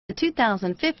The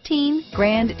 2015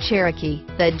 Grand Cherokee.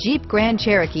 The Jeep Grand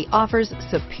Cherokee offers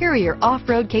superior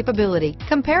off-road capability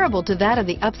comparable to that of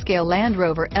the upscale Land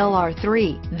Rover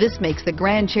LR3. This makes the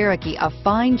Grand Cherokee a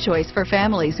fine choice for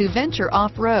families who venture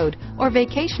off-road or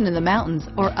vacation in the mountains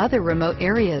or other remote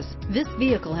areas. This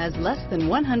vehicle has less than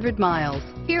 100 miles.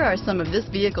 Here are some of this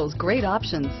vehicle's great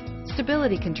options: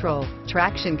 stability control,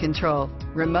 traction control,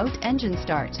 remote engine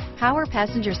start, power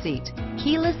passenger seat,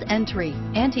 keyless entry,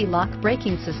 anti-lock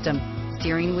braking system,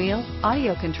 steering wheel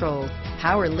audio controls,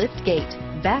 power liftgate,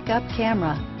 backup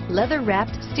camera,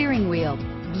 leather-wrapped steering wheel,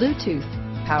 Bluetooth,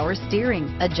 power steering,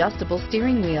 adjustable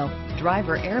steering wheel,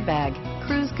 driver airbag,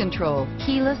 cruise control,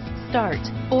 keyless start,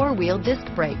 four-wheel disc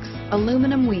brakes,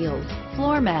 aluminum wheels,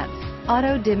 floor mats,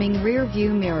 auto-dimming rear view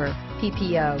mirror,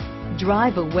 PPO.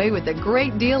 Drive away with a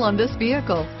great deal on this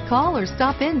vehicle. Call or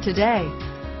stop in today.